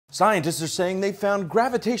Scientists are saying they found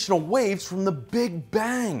gravitational waves from the Big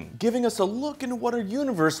Bang, giving us a look into what our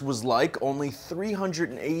universe was like only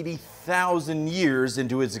 380,000 years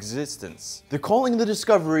into its existence. They're calling the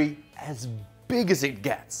discovery as big as it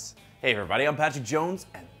gets. Hey everybody, I'm Patrick Jones,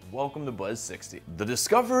 and welcome to Buzz 60. The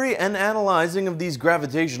discovery and analyzing of these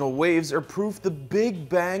gravitational waves are proof the Big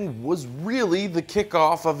Bang was really the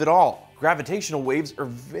kickoff of it all. Gravitational waves are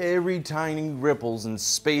very tiny ripples in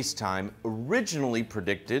space-time originally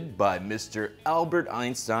predicted by Mr. Albert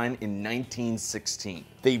Einstein in 1916.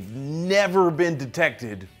 They've never been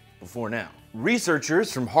detected before now.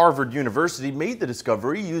 Researchers from Harvard University made the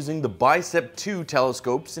discovery using the BICEP 2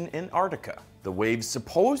 telescopes in Antarctica. The waves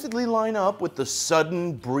supposedly line up with the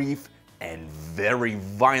sudden, brief, and very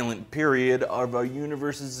violent period of our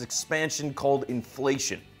universe's expansion called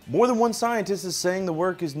inflation. More than one scientist is saying the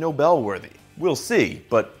work is Nobel-worthy. We'll see,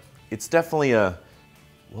 but it's definitely a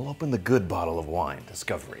we'll open the good bottle of wine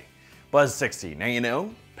discovery. Buzz 60, now you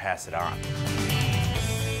know, pass it on.